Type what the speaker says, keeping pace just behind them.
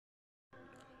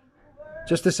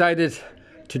Just decided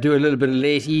to do a little bit of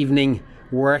late evening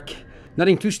work.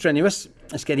 Nothing too strenuous.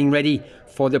 It's getting ready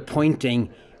for the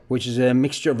pointing, which is a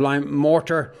mixture of lime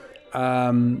mortar,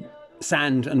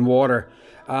 sand and water.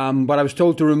 But I was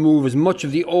told to remove as much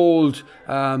of the old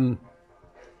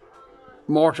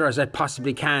mortar as I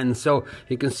possibly can. So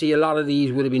you can see a lot of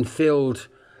these would have been filled,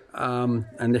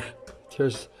 and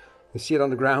here's, you see it on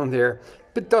the ground there.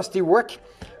 Bit dusty work,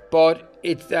 but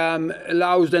it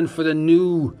allows then for the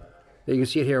new. You can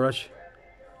see it here, Rush.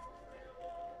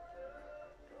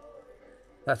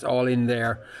 That's all in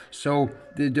there. So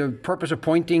the purpose of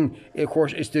pointing, of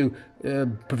course, is to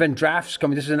prevent drafts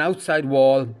coming. This is an outside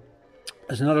wall.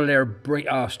 There's another layer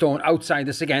of stone outside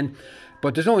this again,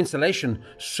 but there's no insulation.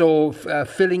 So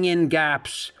filling in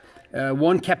gaps,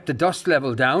 one kept the dust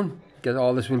level down, because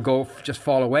all this will just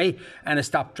fall away, and it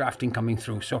stopped drafting coming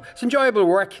through. So it's enjoyable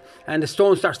work, and the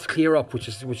stone starts to clear up, which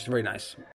is very nice.